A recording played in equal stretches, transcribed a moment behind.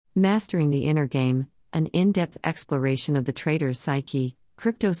Mastering the Inner Game, an in-depth exploration of the trader's psyche,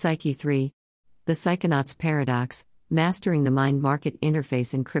 CryptoPsyche 3. The Psychonaut's Paradox, Mastering the Mind-Market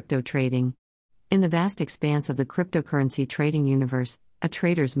Interface in Crypto Trading. In the vast expanse of the cryptocurrency trading universe, a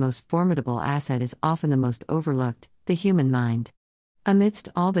trader's most formidable asset is often the most overlooked, the human mind. Amidst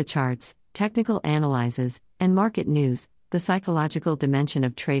all the charts, technical analyses, and market news, the psychological dimension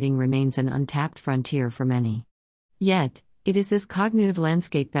of trading remains an untapped frontier for many. Yet, it is this cognitive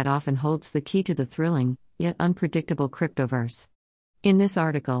landscape that often holds the key to the thrilling, yet unpredictable cryptoverse. In this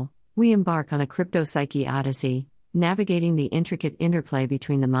article, we embark on a CryptoPsyche odyssey, navigating the intricate interplay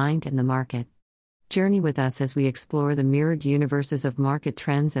between the mind and the market. Journey with us as we explore the mirrored universes of market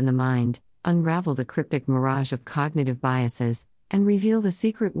trends and the mind, unravel the cryptic mirage of cognitive biases, and reveal the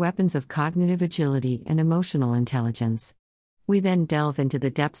secret weapons of cognitive agility and emotional intelligence. We then delve into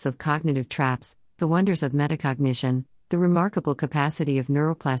the depths of cognitive traps, the wonders of metacognition, the remarkable capacity of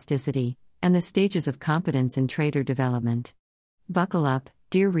neuroplasticity, and the stages of competence in trader development. Buckle up,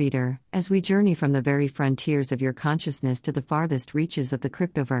 dear reader, as we journey from the very frontiers of your consciousness to the farthest reaches of the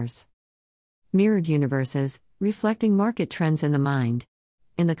cryptoverse. Mirrored universes, reflecting market trends in the mind.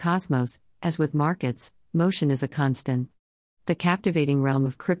 In the cosmos, as with markets, motion is a constant. The captivating realm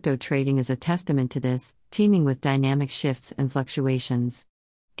of crypto trading is a testament to this, teeming with dynamic shifts and fluctuations.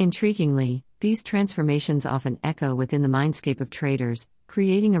 Intriguingly, these transformations often echo within the mindscape of traders,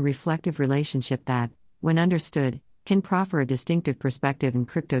 creating a reflective relationship that, when understood, can proffer a distinctive perspective in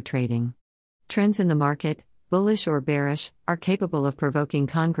crypto trading. Trends in the market, bullish or bearish, are capable of provoking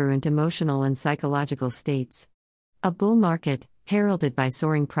congruent emotional and psychological states. A bull market, heralded by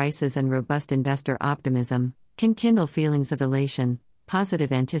soaring prices and robust investor optimism, can kindle feelings of elation,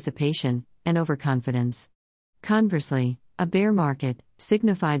 positive anticipation, and overconfidence. Conversely, a bear market,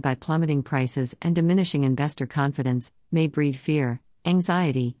 signified by plummeting prices and diminishing investor confidence, may breed fear,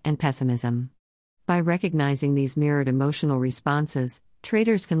 anxiety, and pessimism. By recognizing these mirrored emotional responses,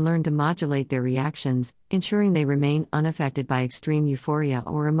 traders can learn to modulate their reactions, ensuring they remain unaffected by extreme euphoria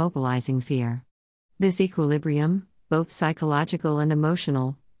or immobilizing fear. This equilibrium, both psychological and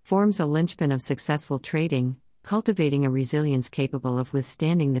emotional, forms a linchpin of successful trading, cultivating a resilience capable of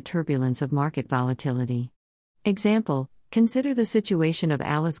withstanding the turbulence of market volatility. Example: consider the situation of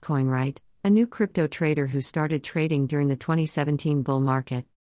Alice Coinwright, a new crypto trader who started trading during the 2017 bull market.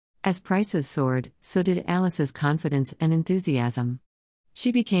 As prices soared, so did Alice's confidence and enthusiasm.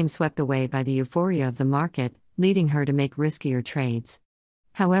 She became swept away by the euphoria of the market, leading her to make riskier trades.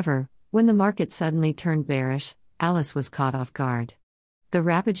 However, when the market suddenly turned bearish, Alice was caught off guard. The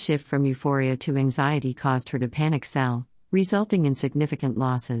rapid shift from euphoria to anxiety caused her to panic sell, resulting in significant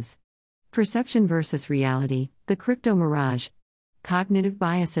losses. Perception versus reality, the crypto mirage. Cognitive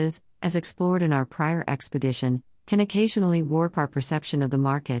biases, as explored in our prior expedition, can occasionally warp our perception of the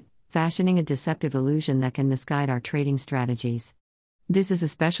market, fashioning a deceptive illusion that can misguide our trading strategies. This is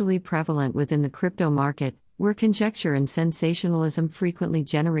especially prevalent within the crypto market, where conjecture and sensationalism frequently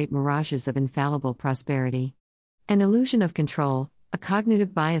generate mirages of infallible prosperity. An illusion of control, a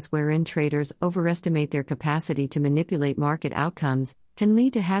cognitive bias wherein traders overestimate their capacity to manipulate market outcomes, can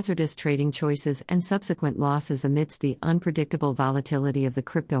lead to hazardous trading choices and subsequent losses amidst the unpredictable volatility of the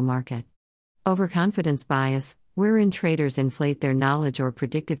crypto market. Overconfidence bias, wherein traders inflate their knowledge or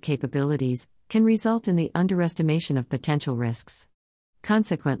predictive capabilities, can result in the underestimation of potential risks.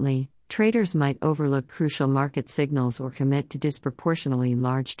 Consequently, traders might overlook crucial market signals or commit to disproportionately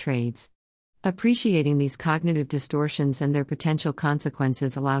large trades. Appreciating these cognitive distortions and their potential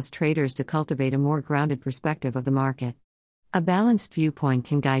consequences allows traders to cultivate a more grounded perspective of the market. A balanced viewpoint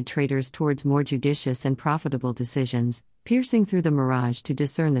can guide traders towards more judicious and profitable decisions, piercing through the mirage to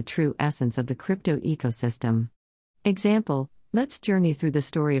discern the true essence of the crypto ecosystem. Example: let's journey through the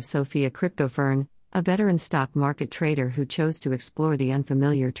story of Sophia Cryptofern, a veteran stock market trader who chose to explore the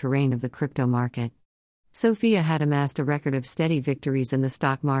unfamiliar terrain of the crypto market. Sophia had amassed a record of steady victories in the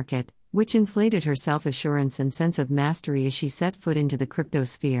stock market, which inflated her self-assurance and sense of mastery as she set foot into the crypto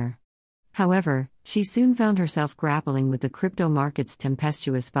sphere. However, she soon found herself grappling with the crypto market's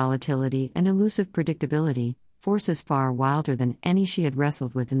tempestuous volatility and elusive predictability, forces far wilder than any she had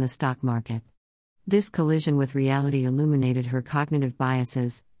wrestled with in the stock market. This collision with reality illuminated her cognitive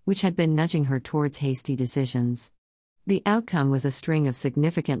biases, which had been nudging her towards hasty decisions. The outcome was a string of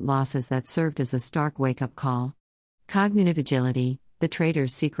significant losses that served as a stark wake-up call. Cognitive agility, the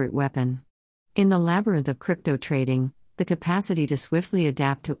trader's secret weapon. In the labyrinth of crypto trading, the capacity to swiftly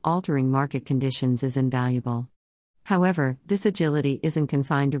adapt to altering market conditions is invaluable. However, this agility isn't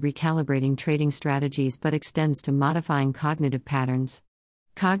confined to recalibrating trading strategies but extends to modifying cognitive patterns.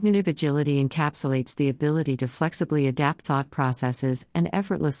 Cognitive agility encapsulates the ability to flexibly adapt thought processes and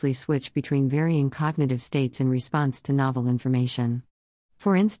effortlessly switch between varying cognitive states in response to novel information.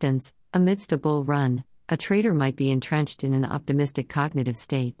 For instance, amidst a bull run, a trader might be entrenched in an optimistic cognitive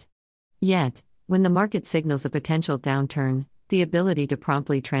state. Yet, when the market signals a potential downturn, the ability to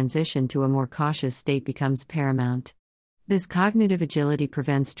promptly transition to a more cautious state becomes paramount. This cognitive agility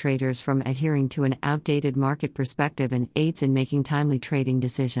prevents traders from adhering to an outdated market perspective and aids in making timely trading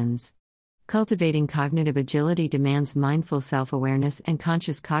decisions. Cultivating cognitive agility demands mindful self-awareness and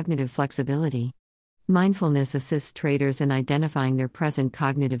conscious cognitive flexibility. Mindfulness assists traders in identifying their present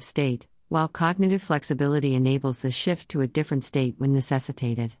cognitive state, while cognitive flexibility enables the shift to a different state when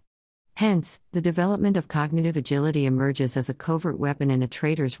necessitated. Hence, the development of cognitive agility emerges as a covert weapon in a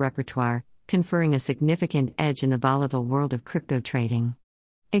trader's repertoire, conferring a significant edge in the volatile world of crypto trading.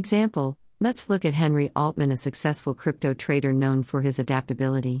 Example: let's look at Henry Altman, a successful crypto trader known for his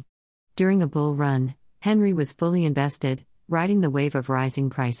adaptability. During a bull run, Henry was fully invested, riding the wave of rising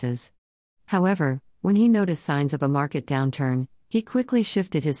prices. However, when he noticed signs of a market downturn, he quickly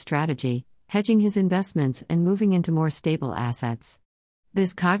shifted his strategy, hedging his investments and moving into more stable assets.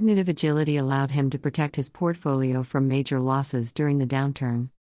 This cognitive agility allowed him to protect his portfolio from major losses during the downturn.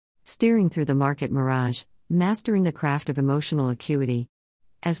 Steering through the market mirage, mastering the craft of emotional acuity.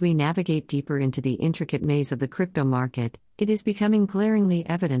 As we navigate deeper into the intricate maze of the crypto market, it is becoming glaringly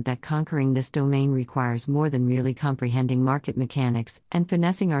evident that conquering this domain requires more than merely comprehending market mechanics and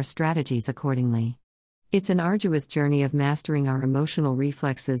finessing our strategies accordingly. It's an arduous journey of mastering our emotional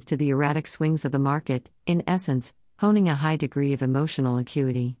reflexes to the erratic swings of the market, in essence, honing a high degree of emotional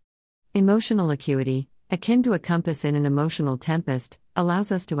acuity. Emotional acuity, akin to a compass in an emotional tempest,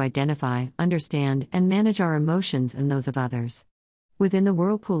 allows us to identify, understand, and manage our emotions and those of others. Within the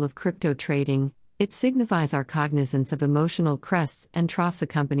whirlpool of crypto trading, it signifies our cognizance of emotional crests and troughs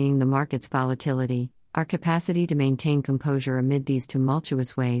accompanying the market's volatility, our capacity to maintain composure amid these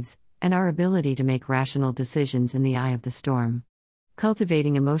tumultuous waves, and our ability to make rational decisions in the eye of the storm.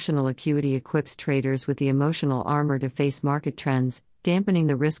 Cultivating emotional acuity equips traders with the emotional armor to face market trends, dampening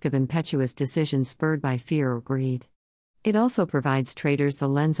the risk of impetuous decisions spurred by fear or greed. It also provides traders the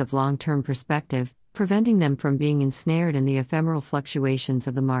lens of long-term perspective, preventing them from being ensnared in the ephemeral fluctuations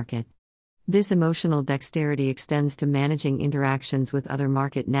of the market. This emotional dexterity extends to managing interactions with other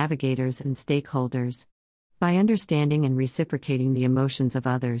market navigators and stakeholders. By understanding and reciprocating the emotions of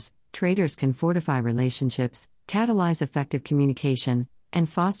others, traders can fortify relationships, catalyze effective communication, and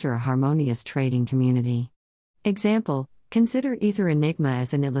foster a harmonious trading community. Example: consider Ether Enigma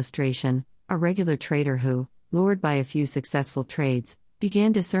as an illustration, a regular trader who, lured by a few successful trades,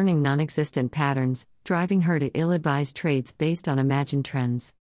 began discerning non-existent patterns, driving her to ill-advised trades based on imagined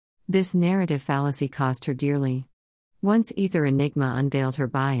trends. This narrative fallacy cost her dearly. Once Ether Enigma unveiled her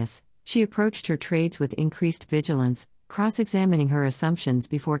bias, she approached her trades with increased vigilance, cross-examining her assumptions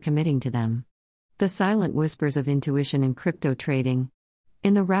before committing to them. The silent whispers of intuition in crypto trading.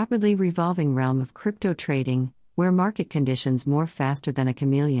 In the rapidly revolving realm of crypto trading, where market conditions morph faster than a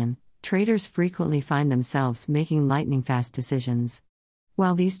chameleon, traders frequently find themselves making lightning-fast decisions.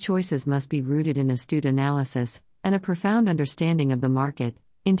 While these choices must be rooted in astute analysis and a profound understanding of the market,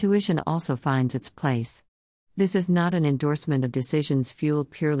 intuition also finds its place. This is not an endorsement of decisions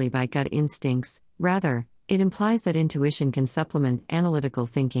fueled purely by gut instincts, rather, it implies that intuition can supplement analytical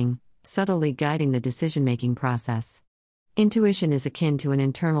thinking, subtly guiding the decision-making process. Intuition is akin to an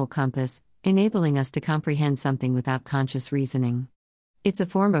internal compass, enabling us to comprehend something without conscious reasoning. It's a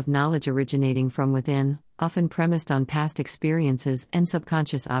form of knowledge originating from within, often premised on past experiences and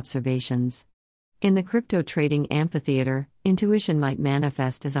subconscious observations. In the crypto trading amphitheater, intuition might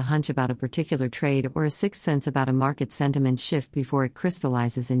manifest as a hunch about a particular trade or a sixth sense about a market sentiment shift before it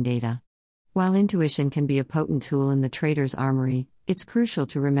crystallizes in data. While intuition can be a potent tool in the trader's armory, it's crucial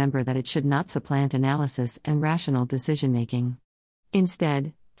to remember that it should not supplant analysis and rational decision-making.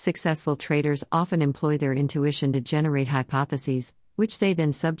 Instead, successful traders often employ their intuition to generate hypotheses, which they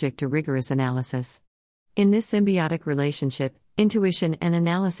then subject to rigorous analysis. In this symbiotic relationship, intuition and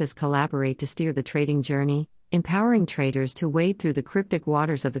analysis collaborate to steer the trading journey, empowering traders to wade through the cryptic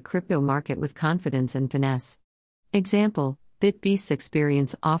waters of the crypto market with confidence and finesse. Example: BitBeast's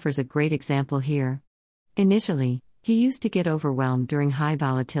experience offers a great example here. Initially, he used to get overwhelmed during high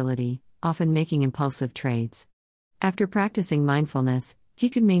volatility, often making impulsive trades. After practicing mindfulness, he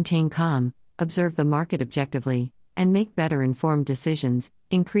could maintain calm, observe the market objectively, and make better informed decisions,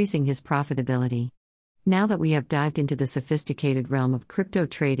 increasing his profitability. Now that we have dived into the sophisticated realm of crypto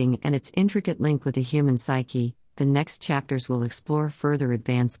trading and its intricate link with the human psyche, the next chapters will explore further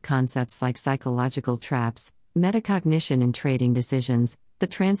advanced concepts like psychological traps, metacognition in trading decisions, the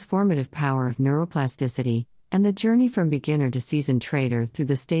transformative power of neuroplasticity, and the journey from beginner to seasoned trader through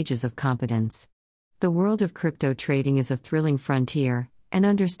the stages of competence. The world of crypto trading is a thrilling frontier, and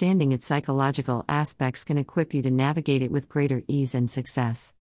understanding its psychological aspects can equip you to navigate it with greater ease and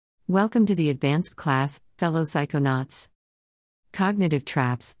success. Welcome to the advanced class, fellow psychonauts. Cognitive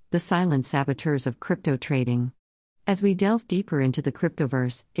traps, the silent saboteurs of crypto trading. As we delve deeper into the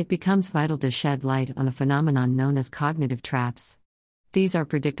cryptoverse, it becomes vital to shed light on a phenomenon known as cognitive traps. These are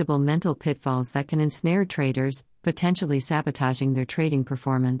predictable mental pitfalls that can ensnare traders, potentially sabotaging their trading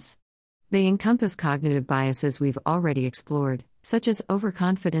performance. They encompass cognitive biases we've already explored, such as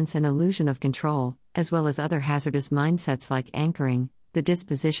overconfidence and illusion of control, as well as other hazardous mindsets like anchoring, the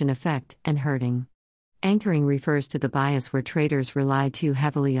disposition effect, and herding. Anchoring refers to the bias where traders rely too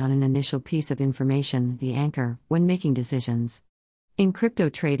heavily on an initial piece of information, the anchor, when making decisions. In crypto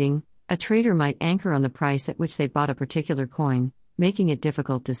trading, a trader might anchor on the price at which they bought a particular coin, making it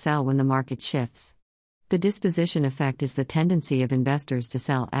difficult to sell when the market shifts. The disposition effect is the tendency of investors to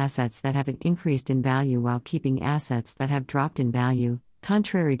sell assets that have increased in value while keeping assets that have dropped in value,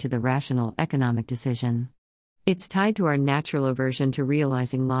 contrary to the rational economic decision. It's tied to our natural aversion to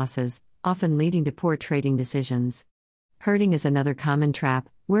realizing losses, often leading to poor trading decisions. Herding is another common trap,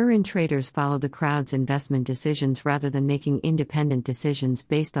 wherein traders follow the crowd's investment decisions rather than making independent decisions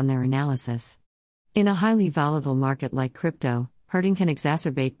based on their analysis. In a highly volatile market like crypto, herding can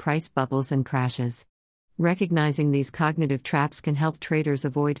exacerbate price bubbles and crashes. Recognizing these cognitive traps can help traders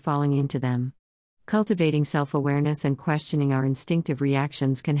avoid falling into them. Cultivating self-awareness and questioning our instinctive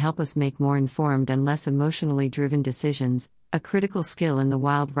reactions can help us make more informed and less emotionally driven decisions, a critical skill in the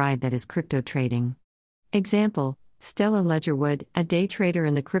wild ride that is crypto trading. Example: Stella Ledgerwood, a day trader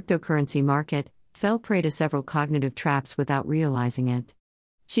in the cryptocurrency market, fell prey to several cognitive traps without realizing it.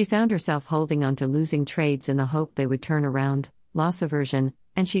 She found herself holding on to losing trades in the hope they would turn around, loss aversion,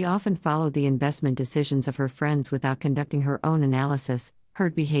 and she often followed the investment decisions of her friends without conducting her own analysis,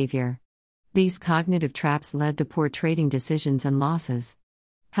 herd behavior. These cognitive traps led to poor trading decisions and losses.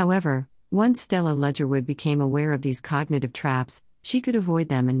 However, once Stella Ledgerwood became aware of these cognitive traps, she could avoid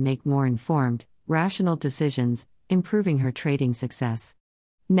them and make more informed, rational decisions, improving her trading success.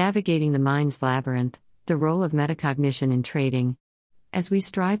 Navigating the mind's labyrinth, the role of metacognition in trading. As we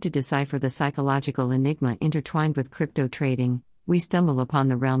strive to decipher the psychological enigma intertwined with crypto trading, we stumble upon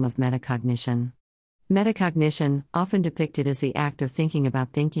the realm of metacognition. Metacognition, often depicted as the act of thinking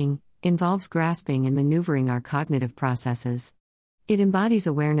about thinking, involves grasping and maneuvering our cognitive processes. It embodies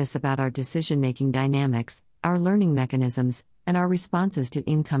awareness about our decision-making dynamics, our learning mechanisms, and our responses to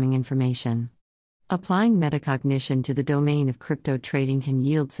incoming information. Applying metacognition to the domain of crypto trading can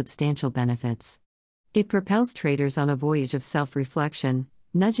yield substantial benefits. It propels traders on a voyage of self-reflection,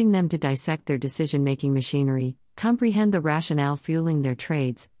 nudging them to dissect their decision-making machinery, comprehend the rationale fueling their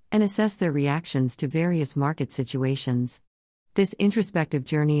trades, and assess their reactions to various market situations. This introspective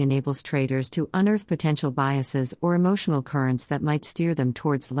journey enables traders to unearth potential biases or emotional currents that might steer them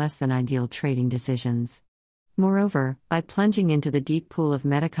towards less than ideal trading decisions. Moreover, by plunging into the deep pool of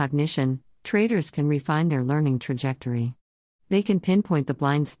metacognition, traders can refine their learning trajectory. They can pinpoint the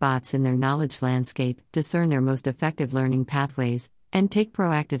blind spots in their knowledge landscape, discern their most effective learning pathways, and take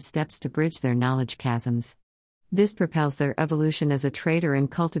proactive steps to bridge their knowledge chasms. This propels their evolution as a trader and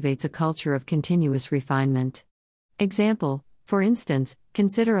cultivates a culture of continuous refinement. Example: for instance,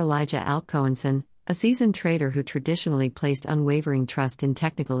 consider Elijah Alcoenson, a seasoned trader who traditionally placed unwavering trust in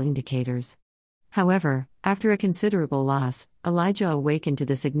technical indicators. However, after a considerable loss, Elijah awakened to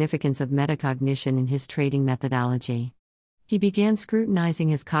the significance of metacognition in his trading methodology. He began scrutinizing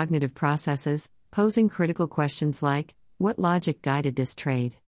his cognitive processes, posing critical questions like, "What logic guided this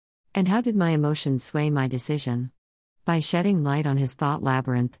trade? And how did my emotions sway my decision?" By shedding light on his thought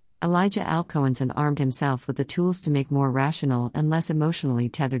labyrinth, Elijah Alcoenson armed himself with the tools to make more rational and less emotionally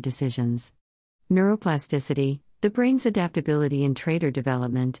tethered decisions. Neuroplasticity, the brain's adaptability in trader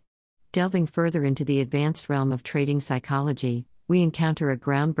development. Delving further into the advanced realm of trading psychology, we encounter a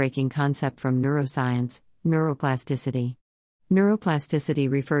groundbreaking concept from neuroscience: neuroplasticity. Neuroplasticity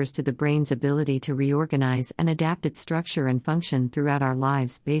refers to the brain's ability to reorganize and adapt its structure and function throughout our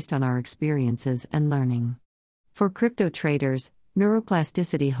lives based on our experiences and learning. For crypto traders,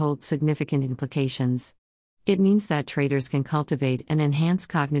 neuroplasticity holds significant implications. It means that traders can cultivate and enhance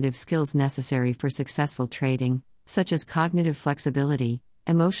cognitive skills necessary for successful trading, such as cognitive flexibility,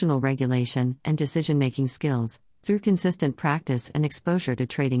 emotional regulation, and decision-making skills, through consistent practice and exposure to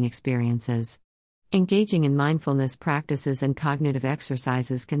trading experiences. Engaging in mindfulness practices and cognitive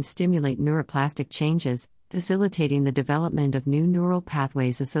exercises can stimulate neuroplastic changes, facilitating the development of new neural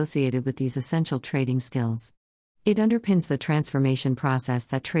pathways associated with these essential trading skills. It underpins the transformation process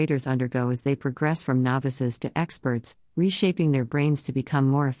that traders undergo as they progress from novices to experts, reshaping their brains to become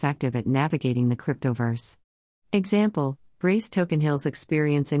more effective at navigating the cryptoverse. Example: Grace Tokenhill's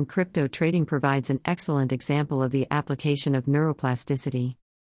experience in crypto trading provides an excellent example of the application of neuroplasticity.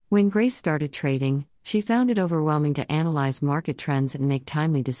 When Grace started trading, she found it overwhelming to analyze market trends and make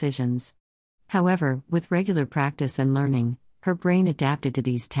timely decisions. However, with regular practice and learning, her brain adapted to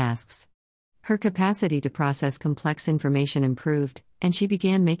these tasks. Her capacity to process complex information improved, and she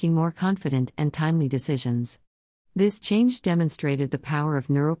began making more confident and timely decisions. This change demonstrated the power of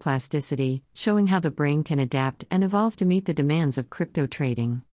neuroplasticity, showing how the brain can adapt and evolve to meet the demands of crypto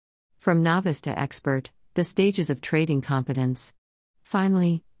trading. From novice to expert, the stages of trading competence.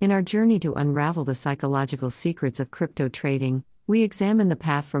 Finally, in our journey to unravel the psychological secrets of crypto trading, we examine the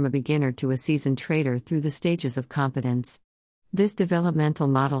path from a beginner to a seasoned trader through the stages of competence. This developmental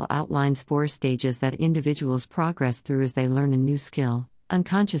model outlines 4 stages that individuals progress through as they learn a new skill: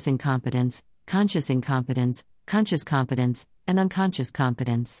 unconscious incompetence, conscious incompetence, conscious competence, and unconscious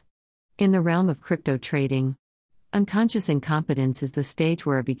competence. In the realm of crypto trading, unconscious incompetence is the stage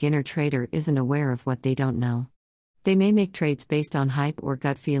where a beginner trader isn't aware of what they don't know. They may make trades based on hype or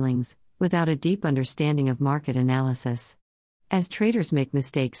gut feelings, without a deep understanding of market analysis. As traders make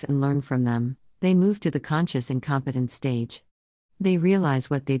mistakes and learn from them, they move to the conscious incompetence stage. They realize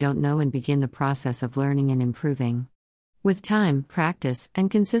what they don't know and begin the process of learning and improving. With time, practice, and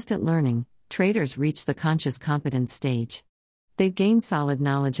consistent learning, traders reach the conscious competence stage. They've gained solid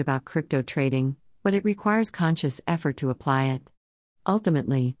knowledge about crypto trading, but it requires conscious effort to apply it.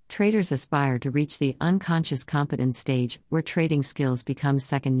 Ultimately, traders aspire to reach the unconscious competence stage, where trading skills become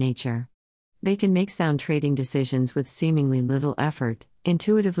second nature. They can make sound trading decisions with seemingly little effort,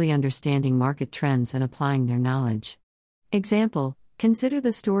 intuitively understanding market trends and applying their knowledge. Example: consider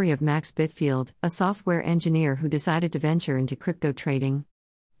the story of Max Bitfield, a software engineer who decided to venture into crypto trading.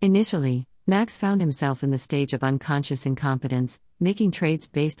 Initially, Max found himself in the stage of unconscious incompetence, making trades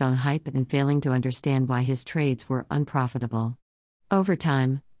based on hype and failing to understand why his trades were unprofitable. Over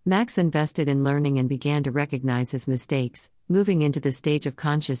time, Max invested in learning and began to recognize his mistakes, moving into the stage of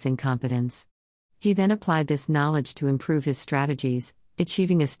conscious incompetence. He then applied this knowledge to improve his strategies,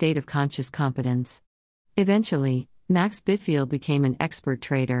 achieving a state of conscious competence. Eventually, Max Bitfield became an expert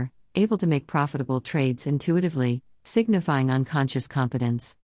trader, able to make profitable trades intuitively, signifying unconscious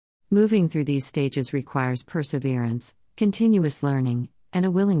competence. Moving through these stages requires perseverance, continuous learning, and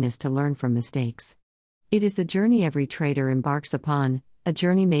a willingness to learn from mistakes. It is the journey every trader embarks upon, a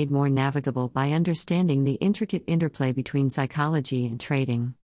journey made more navigable by understanding the intricate interplay between psychology and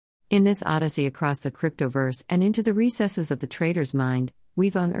trading. In this odyssey across the cryptoverse and into the recesses of the trader's mind,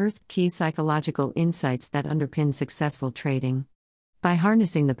 we've unearthed key psychological insights that underpin successful trading. By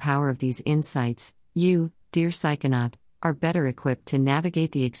harnessing the power of these insights, you, dear Psychonaut, are better equipped to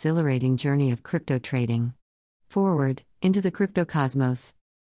navigate the exhilarating journey of crypto trading. Forward, into the cryptocosmos.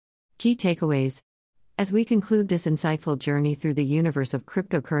 Key takeaways. As we conclude this insightful journey through the universe of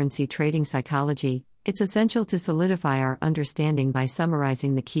cryptocurrency trading psychology, it's essential to solidify our understanding by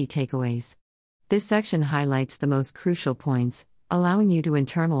summarizing the key takeaways. This section highlights the most crucial points, allowing you to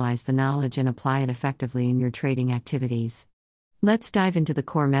internalize the knowledge and apply it effectively in your trading activities. Let's dive into the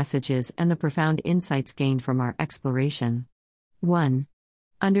core messages and the profound insights gained from our exploration. 1.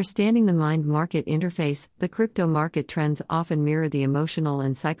 Understanding the mind-market interface. The crypto market trends often mirror the emotional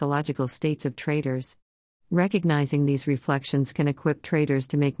and psychological states of traders. Recognizing these reflections can equip traders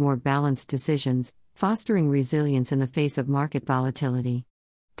to make more balanced decisions, fostering resilience in the face of market volatility.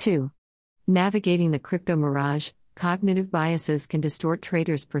 2. Navigating the crypto mirage. Cognitive biases can distort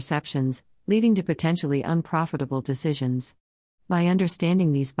traders' perceptions, leading to potentially unprofitable decisions. By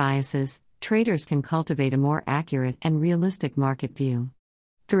understanding these biases, traders can cultivate a more accurate and realistic market view.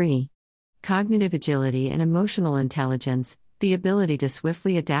 3. Cognitive agility and emotional intelligence. The ability to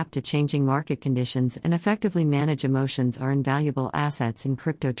swiftly adapt to changing market conditions and effectively manage emotions are invaluable assets in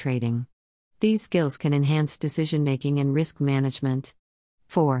crypto trading. These skills can enhance decision-making and risk management.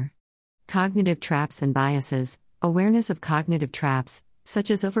 4. Cognitive traps and biases. Awareness of cognitive traps, such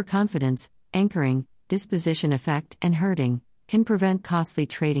as overconfidence, anchoring, disposition effect, and herding, can prevent costly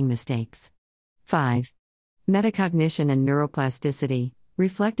trading mistakes. 5. Metacognition and neuroplasticity.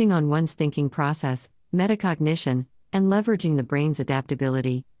 Reflecting on one's thinking process, metacognition, and leveraging the brain's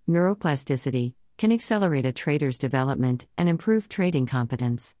adaptability, neuroplasticity, can accelerate a trader's development and improve trading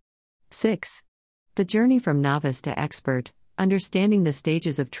competence. 6. The journey from novice to expert. Understanding the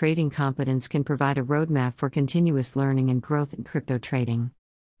stages of trading competence can provide a roadmap for continuous learning and growth in crypto trading.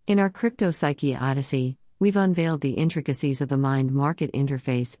 In our CryptoPsyche Odyssey, we've unveiled the intricacies of the mind-market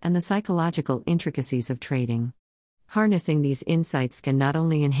interface and the psychological intricacies of trading. Harnessing these insights can not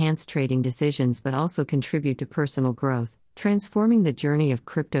only enhance trading decisions but also contribute to personal growth, transforming the journey of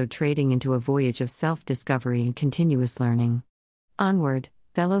crypto trading into a voyage of self-discovery and continuous learning. Onward,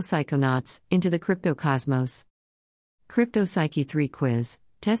 fellow psychonauts, into the crypto cosmos. CryptoPsyche 3 Quiz.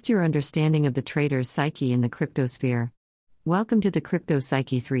 Test your understanding of the trader's psyche in the cryptosphere. Welcome to the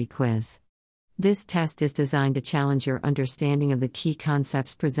CryptoPsyche 3 Quiz. This test is designed to challenge your understanding of the key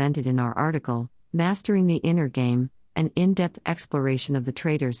concepts presented in our article, Mastering the Inner Game, an in-depth exploration of the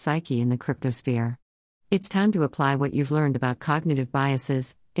trader's psyche in the cryptosphere. It's time to apply what you've learned about cognitive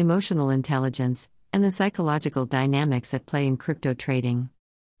biases, emotional intelligence, and the psychological dynamics at play in crypto trading.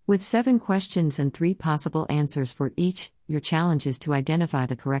 With 7 questions and 3 possible answers for each, your challenge is to identify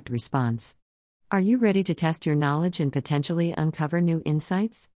the correct response. Are you ready to test your knowledge and potentially uncover new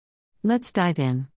insights? Let's dive in.